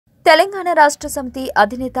తెలంగాణ రాష్ట్ర సమితి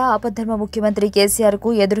అధినేత ఆపద్ధర్మ ముఖ్యమంత్రి కేసీఆర్ కు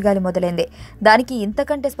ఎదురుగాలి మొదలైంది. దానికి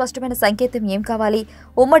ఇంతకంటే స్పష్టమైన సంకేతం ఏం కావాలి?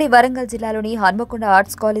 ఉమ్మడి వరంగల్ జిల్లాలోని హన్మకొండ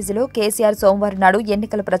ఆర్ట్స్ కాలేజీలో కేసీఆర్ సోమవారం నాడు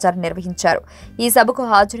ఎన్నికల ప్రచారం నిర్వహించారు. ఈ సభకు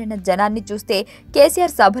హాజరైన జనాన్ని చూస్తే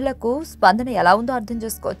కేసీఆర్ సభలకు స్పందన ఎలా ఉందో అర్థం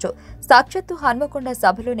చేసుకోవచ్చు. సాక్షాత్తు హన్మకొండ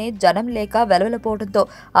సభలోనే జనం లేక వెలవెలపోవడంతో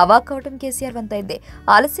అవాక్కవటం కేసీఆర్ వంతైంది.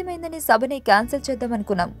 ఆలస్యమైందని సభని క్యాన్సిల్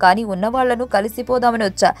చేద్దామనుకున్నాం, కానీ ఉన్నవాళ్లను కలిసిపోదామని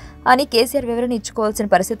వచ్చా అని కేసీఆర్ వివరణ ఇచ్చుకోవాల్సిన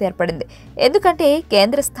పరిస్థితి ఏర్పడింది. ఎందుకంటే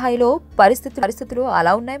కేంద్ర స్థాయిలో పరిస్థితులు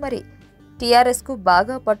అలా ఉన్నాయి. మరి టీఆర్ఎస్ కు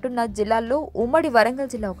బాగా పట్టున్న జిల్లాల్లో ఉమ్మడి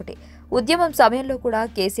వరంగల్ జిల్లా ఒకటి. ఉద్యమం సమయంలో కూడా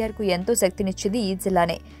కేసీఆర్ కు ఎంతో శక్తినిచ్చింది ఈ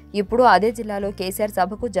జిల్లానే. ఇప్పుడు అదే జిల్లాలో కేసీఆర్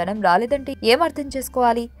సభకు జనం రాలేదంటే ఏం అర్థం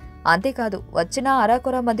చేసుకోవాలి? అంతేకాదు, వచ్చిన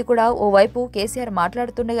అరాకొర మంది కూడా ఓవైపు కేసీఆర్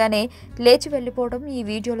మాట్లాడుతుండగానే లేచి వెళ్లిపోవడం ఈ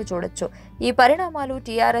వీడియోలో చూడొచ్చు. ఈ పరిణామాలు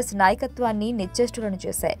టీఆర్ఎస్ నాయకత్వాన్ని నిశ్చేష్టులను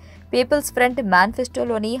చేశాయి. పీపుల్స్ ఫ్రంట్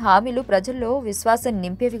మేనిఫెస్టోలోని హామీలు ప్రజల్లో విశ్వాసం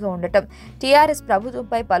నింపేవిగా ఉండటం, టీఆర్ఎస్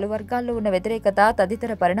ప్రభుత్వంపై పలు వర్గాల్లో ఉన్న వ్యతిరేకత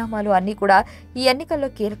తదితర పరిణామాలు అన్నీ కూడా ఈ ఎన్నికల్లో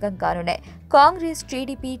కీలకం కానున్నాయి. కాంగ్రెస్,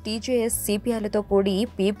 టీడీపీ, టీజేఎస్, సిపిఐలతో కూడి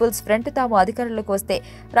పీపుల్స్ ఫ్రంట్ తాము అధికారంలోకి వస్తే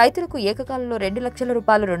రైతులకు ఏకకాలంలో 2 లక్షల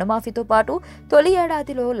రూపాయల రుణమాఫీతో పాటు తొలి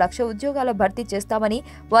ఏడాదిలో 1,00,000 ఉద్యోగాల భర్తీ చేస్తామని,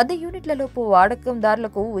 100 యూనిట్లలోపు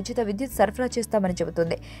వాడకందారులకు ఉచిత విద్యుత్ సరఫరా చేస్తామని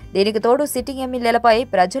చెబుతుంది. దీనికి తోడు సిట్టింగ్ ఎమ్మెల్యేలపై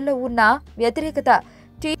ప్రజల్లో ఉన్న వ్యతిరేకత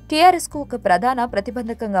టీఆర్ఎస్ కు ఒక ప్రధాన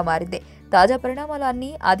ప్రతిబంధకంగా మారింది. తాజా పరిణామాలన్నీ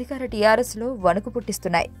అధికార టీఆర్ఎస్ లో వణుకు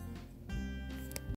పుట్టిస్తున్నాయి.